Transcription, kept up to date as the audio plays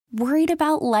Worried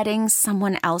about letting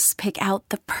someone else pick out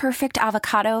the perfect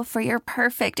avocado for your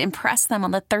perfect impress them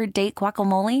on the third date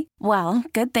guacamole? Well,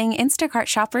 good thing Instacart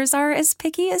shoppers are as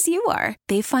picky as you are.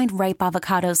 They find ripe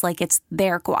avocados like it's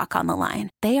their guac on the line.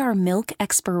 They are milk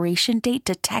expiration date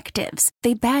detectives.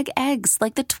 They bag eggs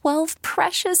like the 12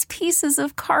 precious pieces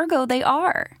of cargo they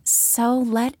are. So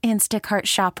let Instacart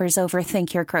shoppers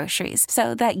overthink your groceries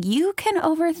so that you can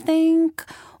overthink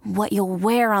what you'll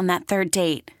wear on that third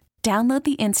date. Download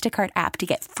the Instacart app to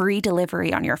get free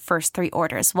delivery on your first 3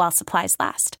 orders while supplies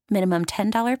last. Minimum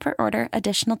 $10 per order.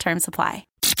 Additional terms apply.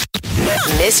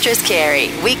 Mistress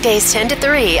Carrie, weekdays 10 to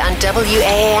 3 on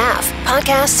WAAF.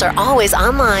 Podcasts are always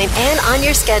online and on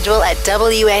your schedule at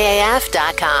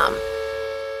WAAF.com.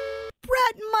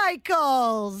 Bret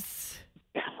Michaels.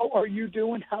 How are you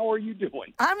doing?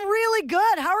 I'm really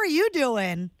good. How are you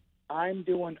doing? I'm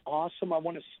doing awesome. I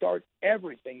want to start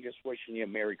everything just wishing you a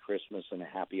Merry Christmas and a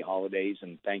Happy Holidays,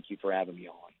 and thank you for having me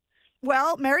on.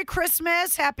 Well, Merry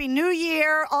Christmas, Happy New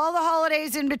Year, all the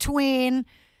holidays in between.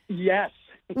 Yes.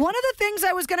 One of the things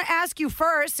I was going to ask you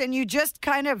first, and you just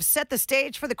kind of set the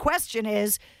stage for the question,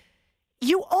 is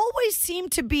you always seem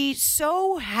to be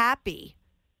so happy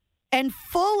and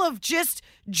full of just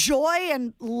joy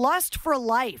and lust for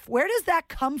life. Where does that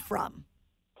come from?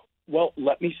 Well,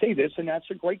 let me say this, and that's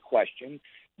a great question.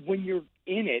 When you're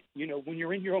in it, when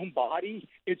you're in your own body,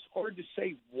 it's hard to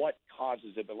say what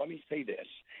causes it. But let me say this.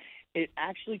 It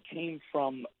actually came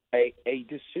from a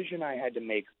decision I had to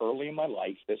make early in my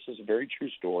life. This is a very true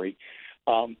story.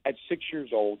 At 6 years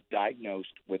old,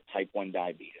 diagnosed with type 1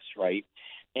 diabetes, right?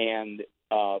 And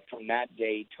from that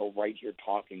day till right here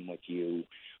talking with you,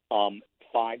 5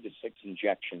 to 6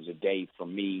 injections a day for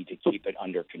me to keep it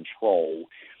under control.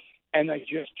 And I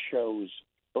just chose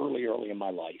early in my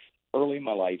life,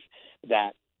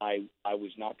 that I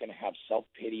was not going to have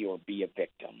self-pity or be a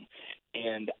victim.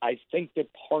 And I think that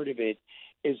part of it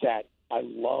is that I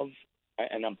love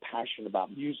and I'm passionate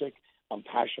about music. I'm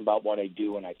passionate about what I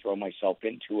do, and I throw myself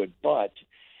into it. But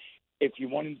if you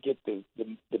want to get the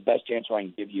best answer I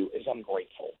can give you is I'm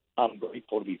grateful. I'm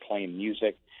grateful to be playing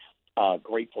music,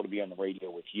 grateful to be on the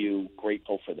radio with you,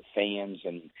 grateful for the fans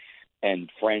and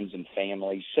friends and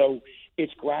family. So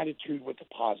it's gratitude with a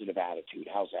positive attitude.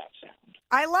 How's that sound?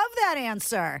 I love that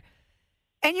answer.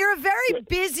 And you're a very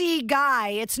busy guy.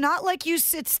 It's not like you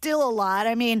sit still a lot.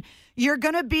 I mean, you're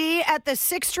going to be at the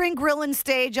Six String Grille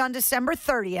Stage on December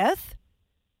 30th.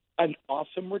 An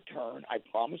awesome return. I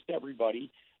promised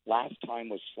everybody last time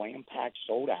was slam-packed,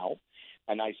 sold out.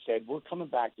 And I said, we're coming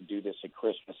back to do this at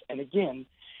Christmas. And again,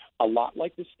 a lot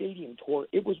like the stadium tour,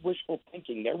 it was wishful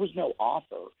thinking. There was no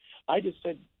offer. I just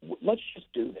said, let's just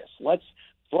do this. Let's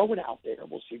throw it out there.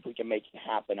 We'll see if we can make it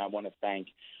happen. I want to thank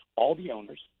all the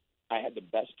owners. I had the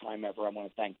best time ever. I want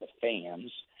to thank the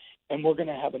fans. And we're going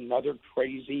to have another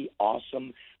crazy,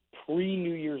 awesome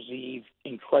pre-New Year's Eve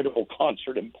incredible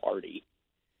concert and party.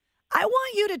 I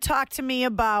want you to talk to me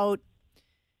about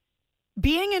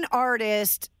being an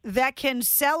artist that can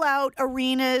sell out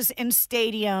arenas and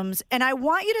stadiums, and I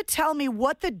want you to tell me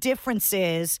what the difference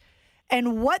is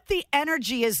and what the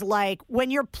energy is like when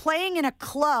you're playing in a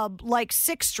club like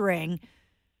Six String,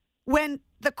 when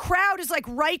the crowd is like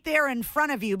right there in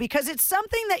front of you, because it's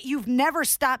something that you've never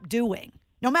stopped doing.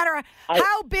 No matter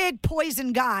how big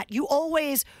Poison got, you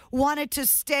always wanted to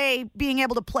stay being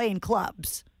able to play in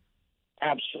clubs.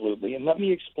 Absolutely. And let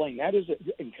me explain. And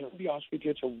can I be honest with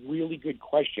you, it's a really good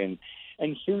question.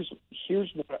 And here's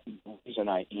the reason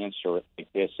I answer it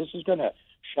like this. This is going to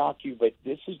shock you, but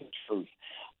this is the truth.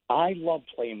 I love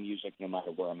playing music no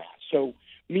matter where I'm at. So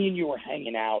me and you are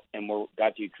hanging out, and we've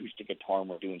got the acoustic guitar, and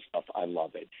we're doing stuff. I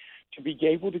love it. To be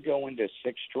able to go into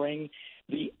Six String,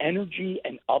 the energy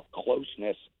and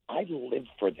up-closeness, I live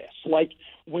for this. Like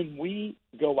when we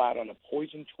go out on a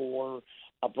Poison tour,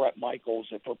 a Bret Michaels,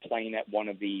 if we're playing at one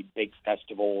of the big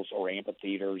festivals or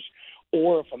amphitheaters,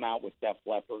 or if I'm out with Def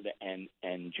Leppard and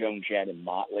Joan Jett and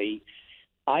Motley,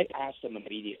 I asked them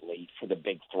immediately for the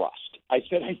big thrust. I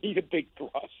said, I need a big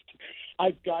thrust.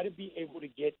 I've got to be able to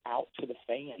get out to the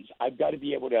fans. I've got to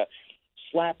be able to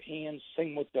slap hands,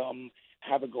 sing with them,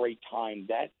 have a great time.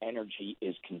 That energy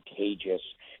is contagious,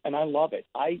 and I love it.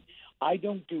 I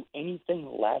don't do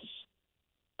anything less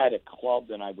at a club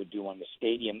than I would do on the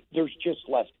stadium. There's just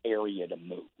less area to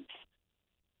move.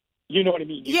 You know what I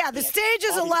mean? Yeah, the stage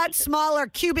is a lot smaller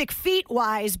cubic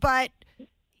feet-wise, but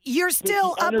you're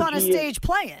still up on a stage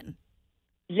playing.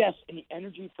 Yes, and the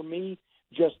energy for me,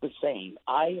 just the same.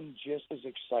 I am just as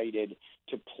excited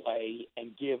to play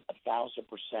and give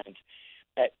 1,000%.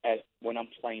 at when I'm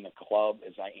playing a club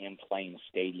as I am playing a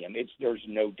stadium. There's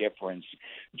no difference.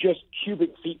 Just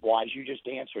cubic feet wise, you just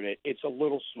answered it. It's a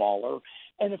little smaller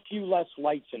and a few less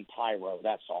lights and pyro.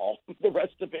 That's all. The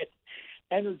rest of it,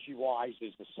 energy wise,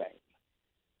 is the same.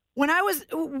 When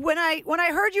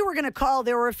I heard you were going to call,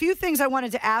 there were a few things I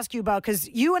wanted to ask you about because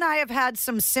you and I have had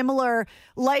some similar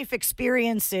life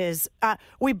experiences.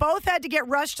 We both had to get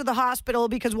rushed to the hospital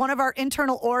because one of our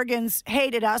internal organs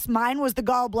hated us. Mine was the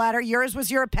gallbladder. Yours was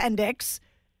your appendix.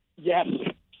 Yes,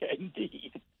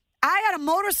 indeed. I had a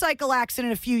motorcycle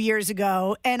accident a few years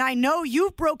ago, and I know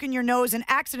you've broken your nose in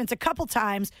accidents a couple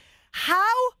times.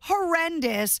 How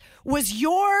horrendous was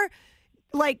your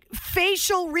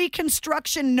facial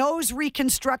reconstruction, nose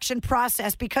reconstruction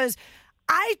process? Because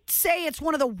I say it's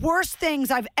one of the worst things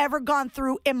I've ever gone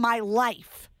through in my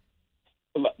life.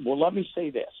 Well, let me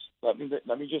say this. Let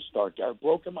me just start there. I've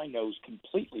broken my nose,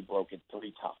 completely broken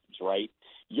 3 times, right?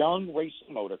 Young,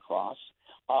 racing motocross.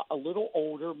 A little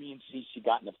older, me and Cece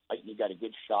got in a fight, and he got a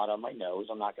good shot on my nose.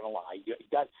 I'm not going to lie.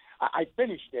 I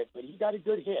finished it, but he got a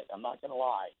good hit. I'm not going to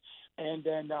lie. And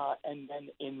then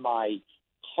in my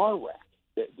car wreck,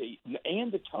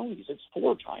 and the Tonys, it's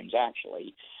 4 times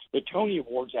actually. The Tony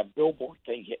Awards, that billboard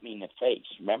thing hit me in the face.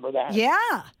 Remember that?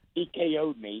 Yeah. He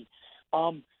KO'd me.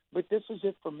 But this is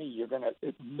it for me. You're gonna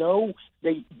know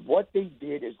what they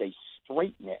did is they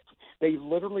straighten it. They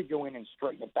literally go in and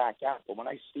straighten it back out. But when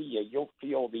I see you, you'll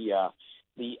feel the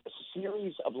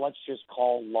series of, let's just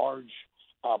call, large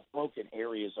broken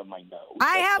areas of my nose.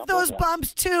 I have those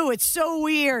bumps too. It's so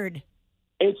weird.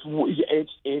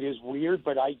 It is weird,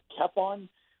 but I kept on.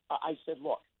 I said,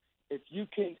 look, if you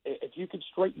can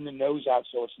straighten the nose out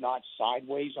so it's not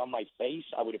sideways on my face,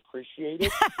 I would appreciate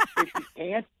it. If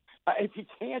you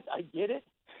can't, I get it.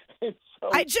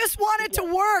 So, I just want it to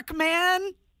work,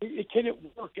 man. Can it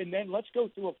work? And then let's go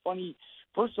through a funny.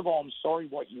 First of all, I'm sorry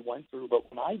what you went through,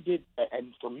 but when I did,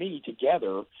 and for me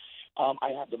together, I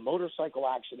had the motorcycle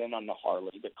accident on the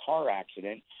Harley, the car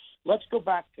accident. Let's go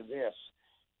back to this.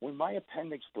 When my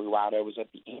appendix blew out, I was at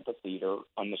the amphitheater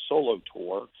on the solo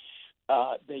tour.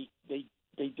 They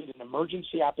did an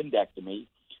emergency appendectomy.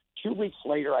 2 weeks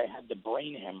later, I had the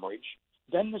brain hemorrhage,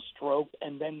 then the stroke,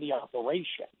 and then the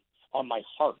operation on my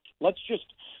heart. Let's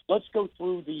go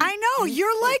through the. I know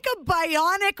you're like a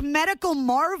bionic medical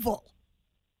marvel.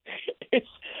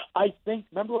 I think.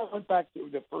 Remember, I went back to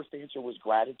the first answer was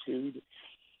gratitude.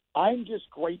 I'm just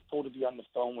grateful to be on the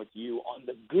phone with you on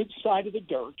the good side of the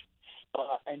dirt.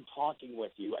 And talking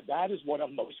with you. That is what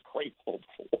I'm most grateful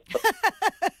for.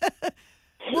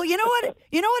 Well, you know what?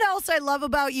 You know what else I love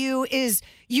about you is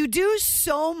you do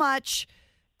so much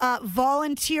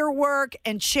volunteer work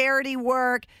and charity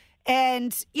work.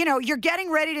 And, you're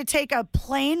getting ready to take a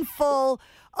plane full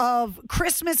of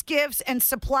Christmas gifts and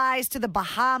supplies to the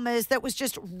Bahamas that was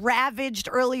just ravaged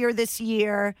earlier this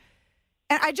year.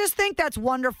 And I just think that's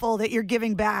wonderful that you're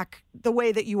giving back the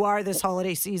way that you are this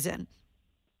holiday season.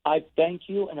 I thank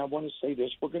you, and I want to say this.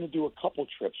 We're going to do a couple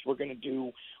trips. We're going to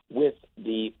do with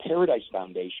the Paradise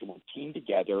Foundation. We'll team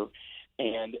together,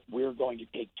 and we're going to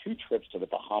take 2 trips to the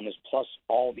Bahamas, plus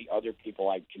all the other people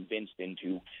I've convinced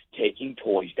into taking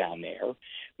toys down there.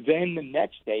 Then the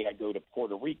next day I go to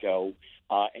Puerto Rico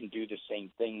and do the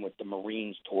same thing with the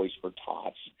Marines Toys for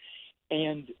Tots.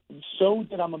 And so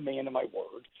that I'm a man of my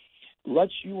word,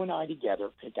 let's you and I together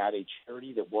pick out a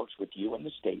charity that works with you and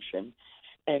the station,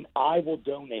 and I will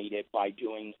donate it by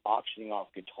auctioning off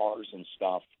guitars and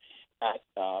stuff.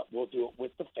 We'll do it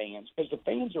with the fans, because the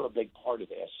fans are a big part of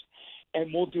this.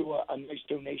 And we'll do a nice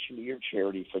donation to your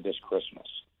charity for this Christmas.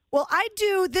 Well, I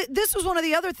do. This was one of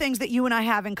the other things that you and I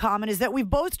have in common is that we've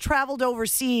both traveled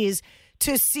overseas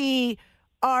to see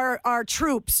our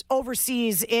troops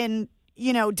overseas in,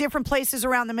 different places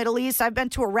around the Middle East. I've been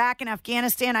to Iraq and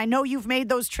Afghanistan. I know you've made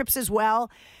those trips as well.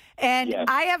 And yes.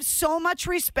 I have so much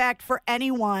respect for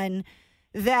anyone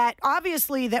that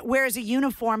obviously that wears a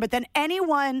uniform, but then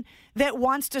anyone that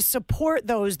wants to support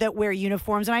those that wear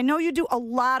uniforms. And I know you do a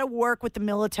lot of work with the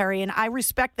military, and I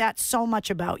respect that so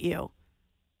much about you.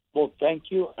 Well,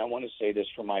 thank you. I want to say this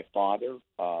for my father,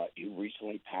 who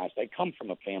recently passed. I come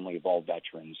from a family of all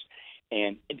veterans,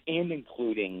 and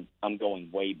including, I'm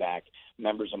going way back,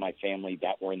 members of my family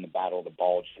that were in the Battle of the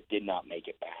Bulge that did not make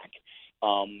it back.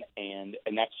 And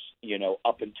that's,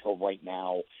 up until right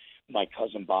now. My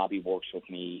cousin Bobby works with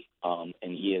me, and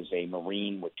he is a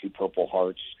Marine with 2 Purple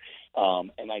Hearts.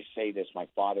 And I say this, my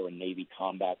father, a Navy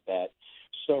combat vet.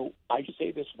 So I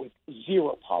say this with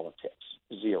zero politics,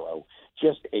 zero.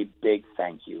 Just a big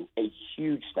thank you, a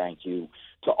huge thank you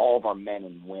to all of our men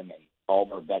and women, all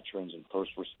of our veterans and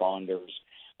first responders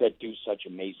that do such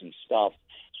amazing stuff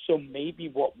So maybe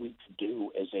what we could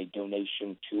do is a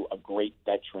donation to a great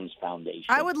Veterans Foundation.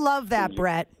 I would love that,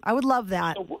 Bret. I would love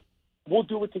that. So we'll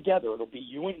do it together. It'll be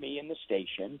you and me in the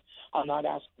station. I'm not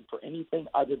asking for anything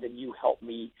other than you help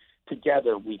me.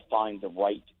 Together we find the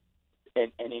right,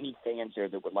 and any fans there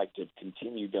that would like to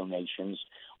continue donations,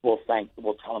 we'll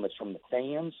tell them it's from the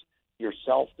fans,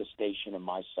 yourself, the station, and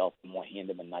myself, and we'll hand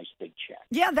them a nice big check.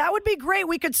 Yeah, that would be great.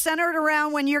 We could center it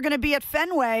around when you're going to be at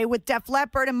Fenway with Def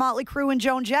Leppard and Motley Crue and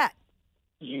Joan Jett.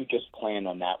 You just plan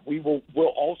on that. We'll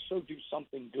also do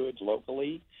something good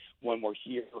locally when we're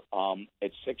here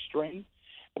at Six String.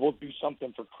 We'll do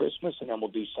something for Christmas, and then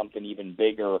we'll do something even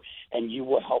bigger, and you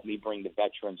will help me bring the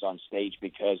veterans on stage,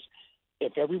 because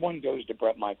if everyone goes to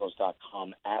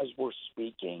BretMichaels.com, as we're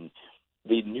speaking,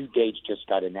 the new dates just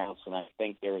got announced, and I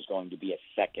think there is going to be a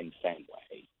second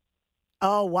Fenway.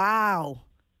 Oh, wow.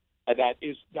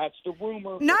 That's the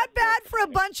rumor. Not bad for a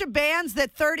bunch of bands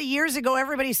that 30 years ago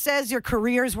everybody says your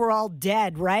careers were all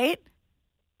dead, right?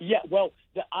 Yeah, well,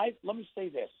 let me say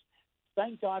this.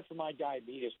 Thank God for my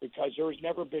diabetes, because there has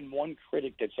never been one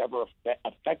critic that's ever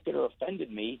affected or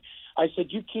offended me. I said,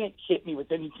 you can't hit me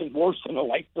with anything worse than a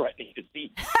life-threatening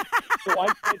disease. So I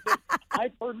said that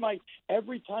I've heard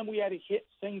every time we had a hit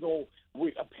single,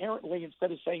 apparently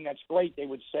instead of saying that's great, they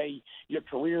would say your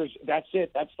career's, that's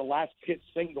it, that's the last hit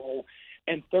single.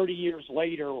 And 30 years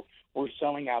later, we're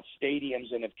selling out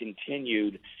stadiums and have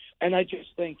continued. And I just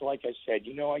think, like I said,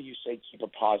 how you say keep a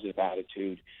positive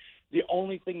attitude. The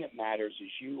only thing that matters is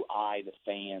you, I, the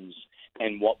fans,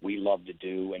 and what we love to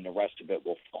do, and the rest of it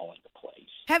will fall into place.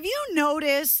 Have you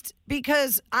noticed,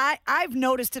 because I've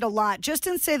noticed it a lot, just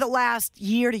in, say, the last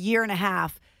year to year and a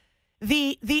half,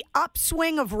 the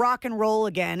upswing of rock and roll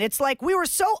again? It's like we were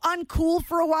so uncool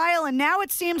for a while, and now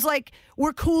it seems like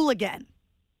we're cool again.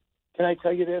 Can I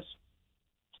tell you this?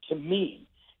 To me,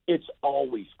 it's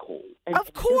always cool.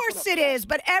 Of course it is,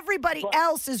 but everybody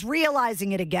else is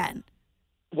realizing it again.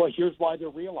 Well, here's why they're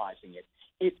realizing it.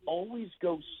 It always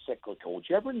goes cyclical.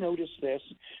 Did you ever notice this?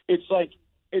 It's like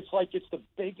it's the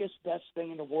biggest, best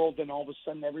thing in the world, and all of a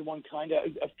sudden everyone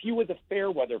a few of the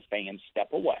fair weather fans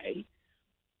step away,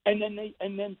 and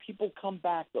then people come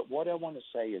back. But what I want to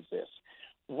say is this: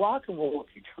 rock and roll,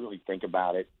 if you truly think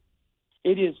about it,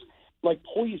 it is like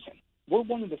Poison. We're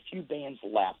one of the few bands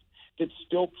left that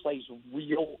still plays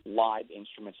real live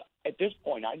instruments. At this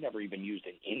point, I never even used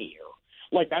an in-ear.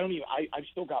 Like, I've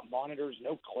still got monitors,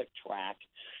 no click track.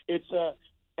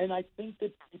 And I think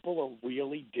that people are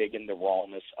really digging the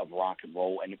rawness of rock and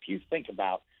roll. And if you think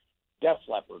about Def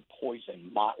Leppard,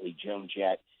 Poison, Motley, Joan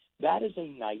Jett, that is a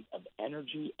night of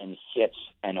energy and hits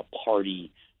and a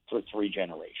party for 3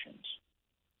 generations.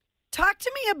 Talk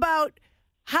to me about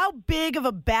how big of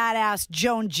a badass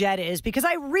Joan Jett is, because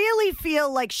I really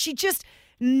feel like she just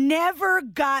never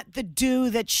got the due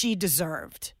that she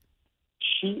deserved.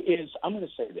 She is, I'm going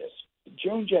to say this,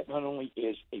 Joan Jett not only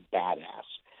is a badass,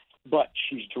 but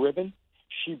she's driven.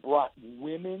 She brought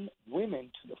women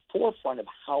to the forefront of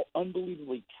how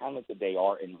unbelievably talented they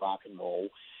are in rock and roll.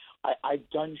 I've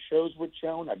done shows with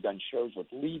Joan. I've done shows with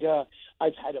Lita.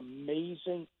 I've had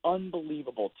amazing,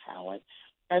 unbelievable talent.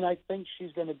 And I think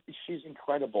she's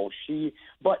incredible.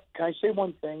 But can I say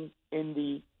one thing? In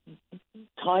the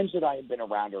times that I have been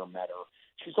around her and met her,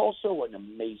 she's also an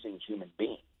amazing human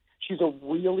being. She's a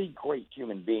really great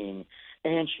human being,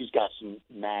 and she's got some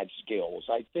mad skills.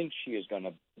 I think she is going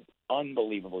to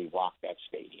unbelievably rock that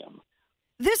stadium.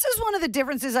 This is one of the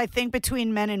differences, I think,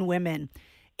 between men and women.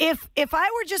 If I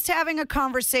were just having a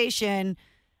conversation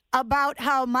about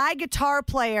how my guitar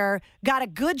player got a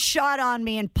good shot on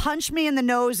me and punched me in the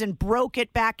nose and broke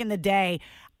it back in the day,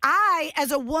 I,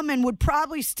 as a woman, would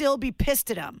probably still be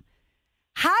pissed at him.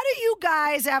 How do you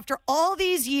guys, after all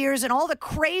these years and all the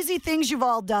crazy things you've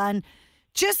all done,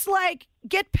 just like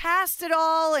get past it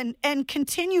all and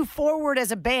continue forward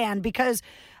as a band? Because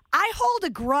I hold a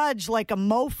grudge like a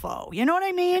mofo. You know what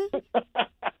I mean?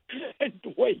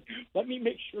 Wait, let me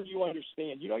make sure you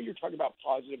understand. You're talking about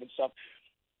positive and stuff.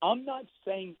 I'm not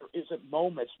saying there isn't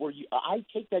moments where I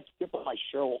take that chip on my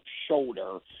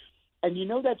shoulder, and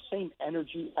that same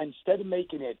energy, instead of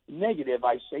making it negative,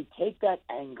 I say take that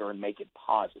anger and make it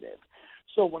positive.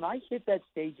 So when I hit that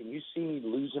stage and you see me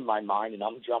losing my mind and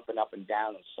I'm jumping up and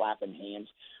down and slapping hands,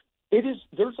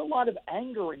 there's a lot of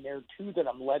anger in there too that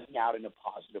I'm letting out in a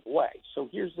positive way. So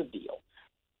here's the deal,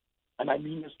 and I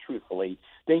mean this truthfully,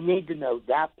 they need to know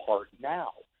that part now.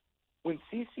 When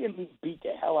CeCe and me beat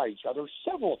the hell out of each other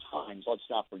several times, let's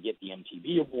not forget the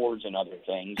MTV Awards and other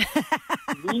things,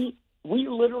 we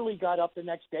literally got up the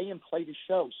next day and played a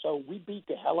show. So we beat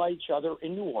the hell out of each other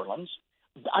in New Orleans.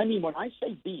 I mean, when I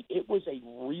say beat, it was a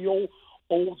real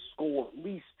old school, at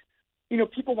least,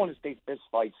 people want to say fist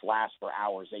fights last for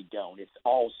hours. They don't. It's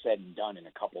all said and done in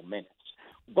a couple minutes.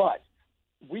 But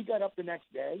we got up the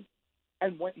next day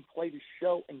and went and played a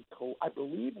show in, I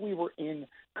believe we were in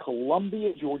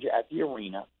Columbia, Georgia at the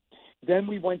arena. Then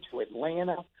we went to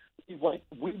Atlanta. We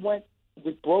went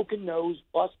with broken nose,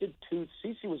 busted tooth.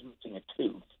 Cece was missing a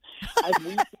tooth. And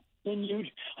we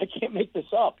continued. I can't make this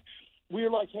up. We were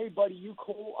like, hey, buddy, you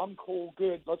cool? I'm cool.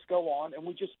 Good. Let's go on. And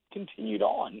we just continued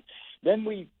on. Then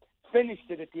we finished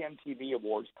it at the MTV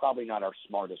Awards, probably not our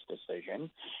smartest decision.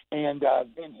 And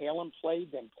Van Halen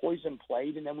played, then Poison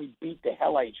played, and then we beat the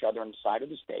hell out of each other on the side of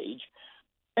the stage.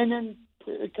 And then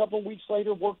a couple of weeks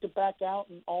later, worked it back out,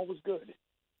 and all was good.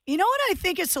 You know what I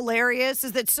think is hilarious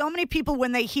is that so many people,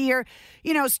 when they hear,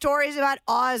 stories about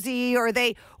Ozzy or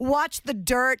they watch The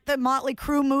Dirt, the Motley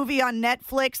Crue movie on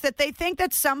Netflix, that they think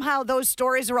that somehow those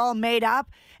stories are all made up.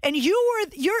 And you're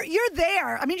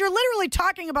there. I mean, you're literally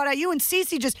talking about how you and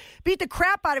Cece just beat the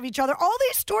crap out of each other. All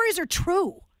these stories are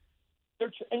true.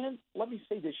 And let me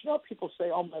say this. You know how people say,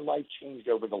 oh, my life changed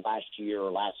over the last year or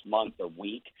last month or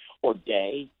week or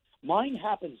day? Mine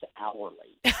happens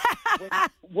hourly.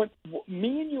 when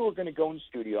me and you are going to go in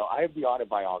studio, I have the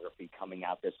autobiography coming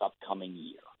out this upcoming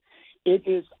year. It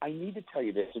is, I need to tell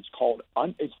you this, it's called,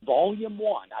 it's volume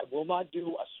 1. I will not do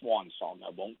a swan song.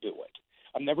 I won't do it.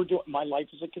 I'm never doing, my life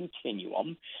is a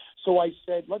continuum. So I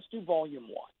said, let's do volume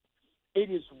 1.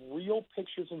 It is real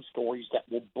pictures and stories that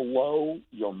will blow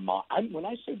your mind. When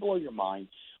I say blow your mind,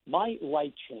 my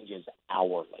life changes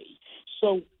hourly.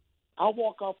 So I'll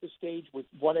walk off the stage with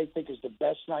what I think is the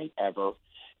best night ever,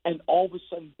 and all of a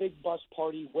sudden, big bus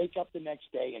party, wake up the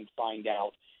next day and find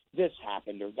out this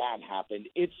happened or that happened.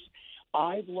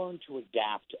 I've learned to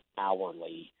adapt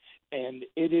hourly, and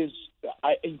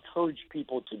I encourage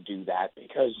people to do that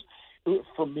because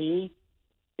for me,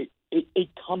 it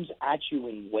comes at you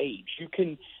in waves. You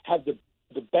can have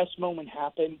the best moment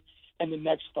happen, and the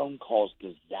next phone call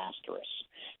is disastrous.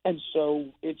 And so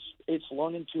it's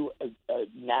learning to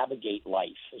navigate life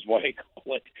is what I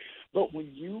call it. But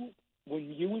when you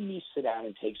and me sit down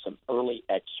and take some early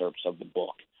excerpts of the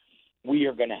book, we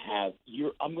are going to have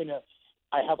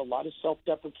I have a lot of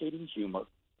self-deprecating humor,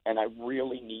 and I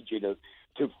really need you to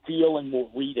feel, and we'll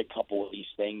read a couple of these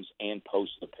things and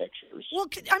post the pictures. Well,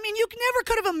 I mean, you never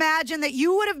could have imagined that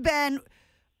you would have been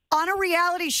on a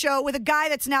reality show with a guy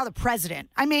that's now the president.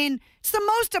 I mean, it's the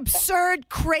most absurd,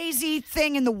 crazy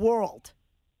thing in the world.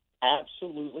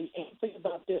 Absolutely. And think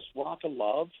about this, Rock of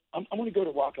Love. I'm going to go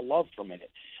to Rock of Love for a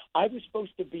minute. I was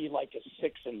supposed to be like a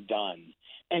 6 and done,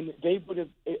 and they would have,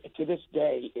 to this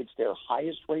day, it's their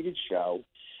highest rated show.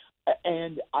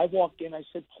 And I walked in, I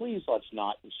said, please let's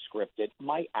not script it.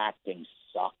 My acting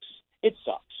sucks. It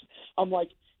sucks. I'm like,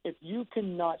 if you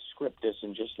cannot script this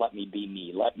and just let me be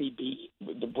me,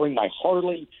 bring my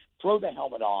Harley, throw the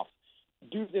helmet off,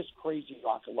 do this crazy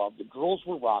Rock of Love. The girls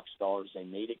were rock stars. They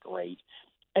made it great.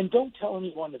 And don't tell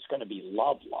anyone it's going to be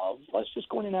love. Let's just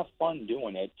go in and have fun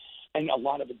doing it. And a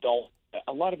lot of adult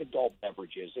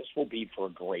beverages. This will be for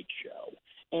a great show.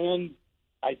 And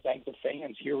I thank the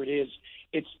fans. Here it is.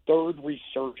 It's third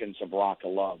resurgence of Rock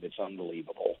of Love. It's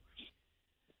unbelievable.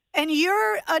 And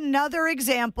you're another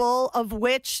example of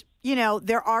which,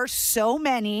 there are so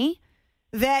many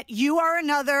that you are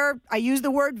another, I use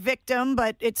the word victim,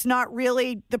 but it's not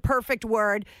really the perfect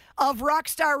word, of rock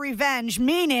star revenge,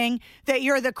 meaning that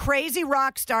you're the crazy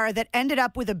rock star that ended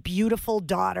up with a beautiful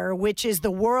daughter, which is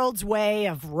the world's way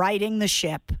of righting the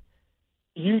ship.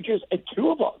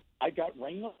 Two of them. I got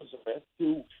Rain Elizabeth,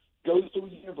 who goes to a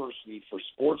university for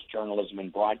sports journalism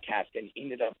and broadcast and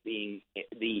ended up being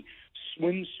the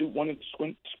one of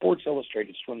the Sports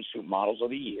Illustrated swimsuit models of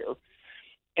the year.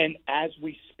 And as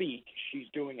we speak, she's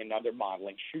doing another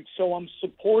modeling shoot. So I'm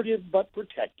supportive but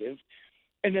protective.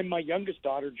 And then my youngest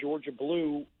daughter, Georgia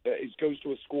Blue, goes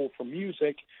to a school for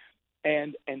music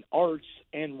and arts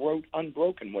and wrote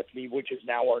Unbroken with me, which is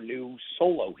now our new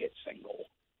solo hit single.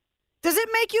 Does it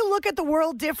make you look at the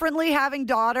world differently having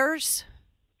daughters?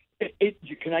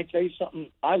 Can I tell you something?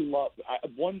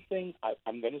 One thing,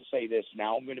 I'm going to say this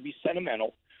now. I'm going to be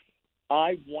sentimental.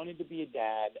 I wanted to be a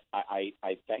dad.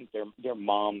 I thank their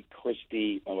mom,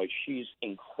 Christy. She's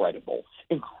incredible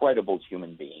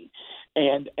human being.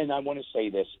 And I want to say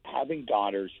this, having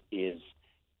daughters is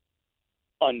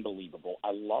unbelievable.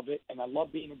 I love it, and I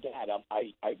love being a dad.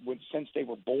 Since they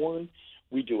were born,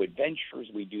 we do adventures,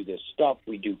 we do this stuff,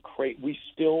 we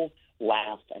still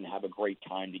laugh and have a great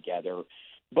time together.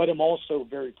 But I'm also a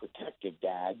very protective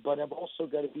dad, but I've also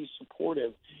got to be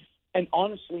supportive. And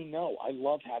honestly, no, I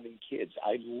love having kids.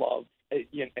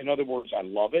 In other words, I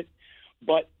love it.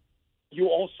 But you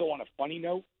also, on a funny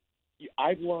note,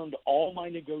 I've learned all my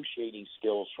negotiating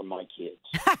skills from my kids.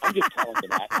 I'm just telling you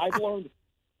that. I've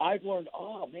learned,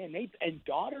 oh, man, and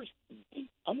daughters,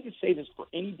 I'm going to say this for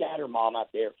any dad or mom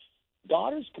out there,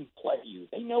 daughters can play you.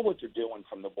 They know what they're doing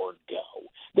from the word go.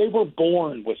 They were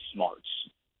born with smarts.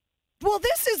 Well,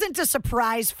 this isn't a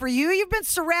surprise for you. You've been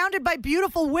surrounded by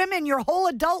beautiful women your whole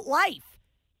adult life.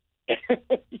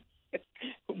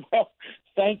 Well,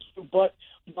 thank you. But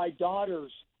my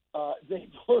daughters, they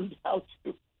learned how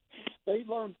to,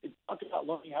 talk about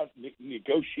learning how to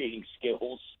negotiating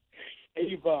skills.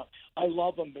 I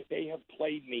love them, but they have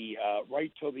played me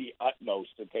right to the utmost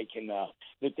that they can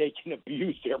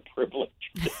abuse their privilege.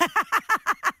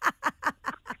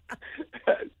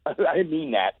 I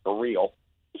mean that for real.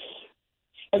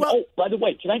 And by the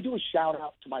way, can I do a shout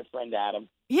out to my friend Adam?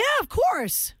 Yeah, of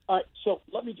course. All right, so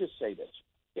let me just say this.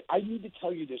 I need to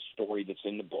tell you this story that's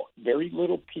in the book. Very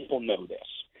little people know this.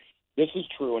 This is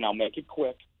true, and I'll make it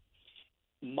quick.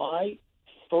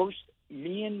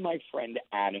 Me and my friend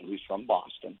Adam, who's from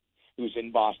Boston, who's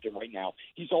in Boston right now,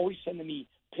 he's always sending me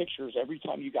pictures every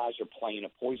time you guys are playing a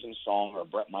Poison song or a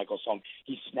Bret Michaels song.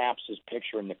 He snaps his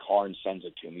picture in the car and sends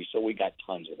it to me, so we got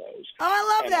tons of those. Oh,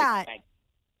 I love that.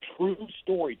 True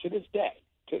story to this day,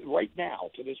 right now,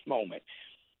 to this moment.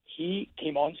 He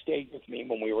came on stage with me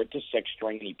when we were at the Six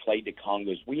String, and he played the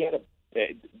congas. We had a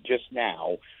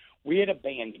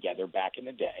band together back in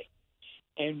the day,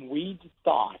 and we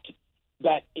thought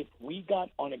that if we got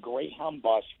on a Greyhound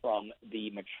bus from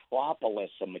the metropolis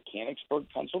of Mechanicsburg,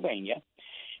 Pennsylvania,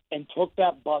 and took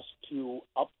that bus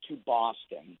up to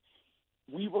Boston,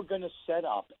 we were going to set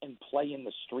up and play in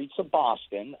the streets of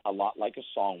Boston, a lot like a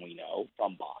song we know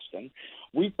from Boston.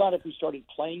 We thought if we started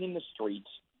playing in the streets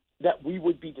that we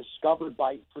would be discovered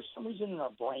by, for some reason in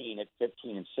our brain at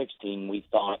 15 and 16, we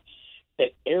thought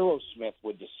that Aerosmith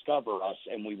would discover us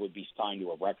and we would be signed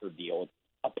to a record deal.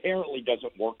 Apparently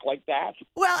doesn't work like that.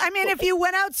 Well, I mean, if you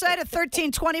went outside of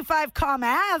 1325 Com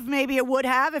Ave, maybe it would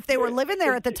have if they were living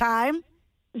there at the time.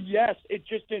 Yes, it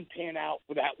just didn't pan out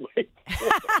that way.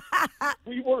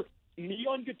 We were me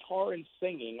on guitar and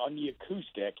singing on the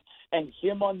acoustic, and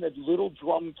him on the little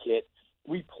drum kit.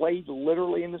 We played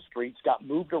literally in the streets, got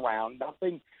moved around.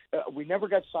 Nothing. We never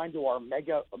got signed to our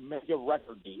mega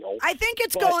record deal. I think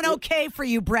it's going okay for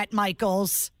you, Bret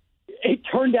Michaels. It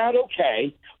turned out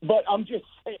okay, but I'm just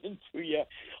saying to you,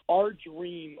 our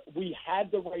dream, we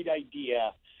had the right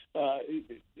idea.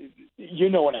 You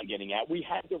know what I'm getting at. We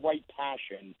had the right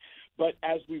passion, but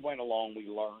as we went along, we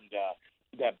learned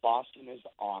that Boston is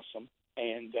awesome,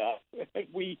 and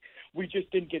we just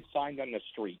didn't get signed on the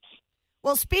streets.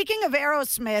 Well, speaking of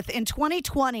Aerosmith, in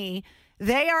 2020,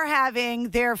 they are having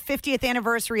their 50th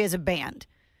anniversary as a band.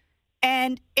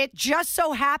 And it just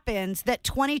so happens that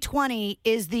 2020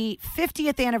 is the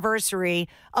 50th anniversary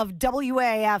of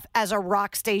WAAF as a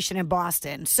rock station in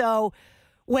Boston. So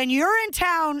when you're in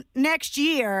town next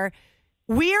year,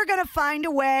 we are going to find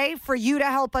a way for you to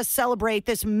help us celebrate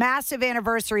this massive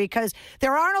anniversary because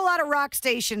there aren't a lot of rock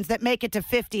stations that make it to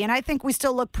 50, and I think we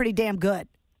still look pretty damn good.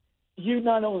 You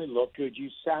not only look good, you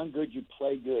sound good, you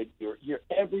play good. You're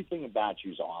everything about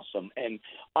you is awesome, and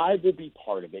I will be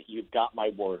part of it. You've got my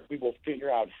word. We will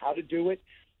figure out how to do it.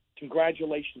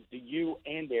 Congratulations to you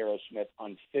and Aerosmith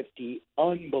on 50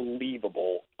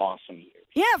 unbelievable, awesome years.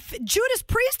 Yeah, Judas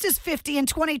Priest is 50 in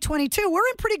 2022. We're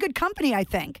in pretty good company, I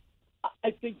think.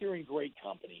 I think you're in great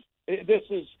company. This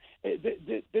is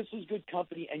good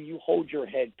company, and you hold your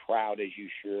head proud as you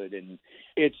should. And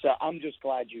it's I'm just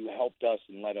glad you helped us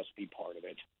and let us be part of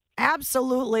it.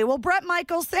 Absolutely. Well, Bret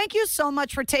Michaels, thank you so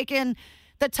much for taking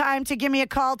the time to give me a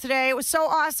call today. It was so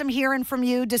awesome hearing from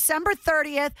you. December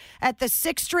 30th at the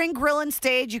Six String Grille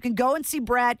Stage. You can go and see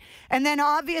Bret. And then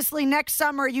obviously next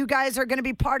summer, you guys are going to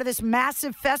be part of this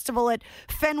massive festival at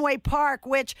Fenway Park,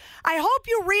 which I hope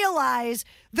you realize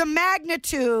the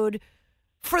magnitude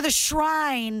for the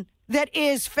shrine that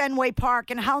is Fenway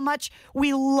Park and how much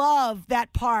we love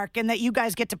that park and that you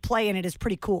guys get to play in it is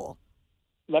pretty cool.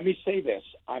 Let me say this.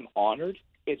 I'm honored.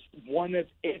 It's one of,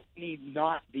 if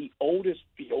not the oldest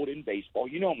field in baseball.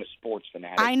 You know I'm a sports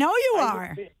fanatic. I know you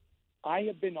are. I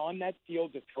have been on that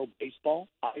field to throw baseball.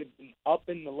 I've been up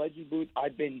in the Legend booth.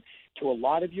 I've been to a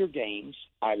lot of your games.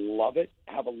 I love it.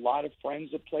 I have a lot of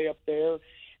friends that play up there.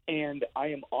 And I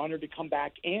am honored to come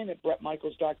back. And at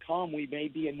BretMichaels.com, we may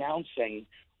be announcing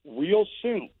real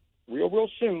soon, real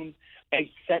soon,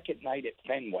 a second night at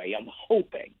Fenway. I'm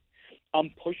hoping.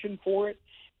 I'm pushing for it.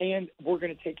 And we're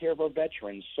going to take care of our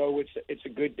veterans. So it's a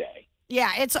good day.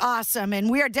 Yeah, it's awesome.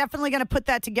 And we are definitely going to put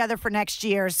that together for next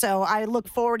year. So I look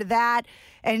forward to that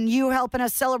and you helping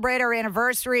us celebrate our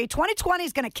anniversary. 2020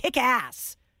 is going to kick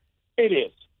ass. It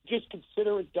is. just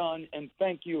consider it done. And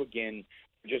thank you again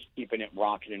for just keeping it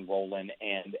rocking and rolling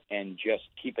and just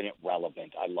keeping it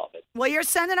relevant. I love it. Well, you're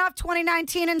sending off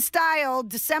 2019 in style,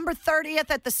 December 30th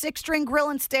at the Six String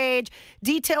Grille Stage.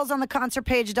 Details on the concert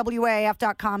page at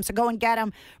WAAF.com, so go and get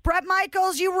them. Bret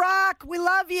Michaels, you rock. We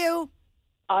love you.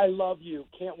 I love you.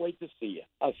 Can't wait to see you.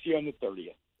 I'll see you on the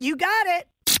 30th. You got it.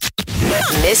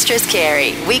 Mistress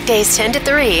Carrie, weekdays 10 to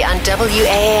 3 on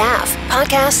WAAF.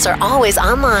 Podcasts are always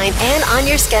online and on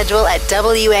your schedule at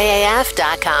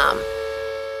WAAF.com.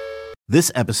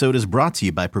 This episode is brought to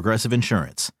you by Progressive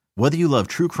Insurance. Whether you love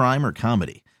true crime or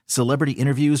comedy, celebrity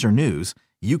interviews or news,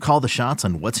 you call the shots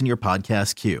on what's in your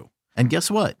podcast queue. And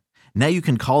guess what? Now you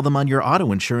can call them on your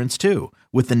auto insurance too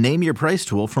with the Name Your Price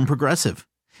tool from Progressive.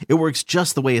 It works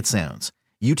just the way it sounds.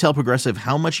 You tell Progressive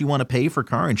how much you want to pay for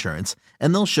car insurance,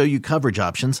 and they'll show you coverage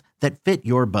options that fit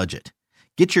your budget.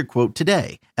 Get your quote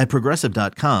today at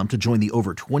Progressive.com to join the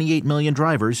over 28 million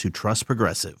drivers who trust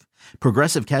Progressive.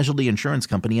 Progressive Casualty Insurance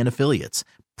Company and Affiliates.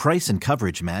 Price and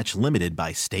coverage match limited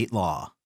by state law.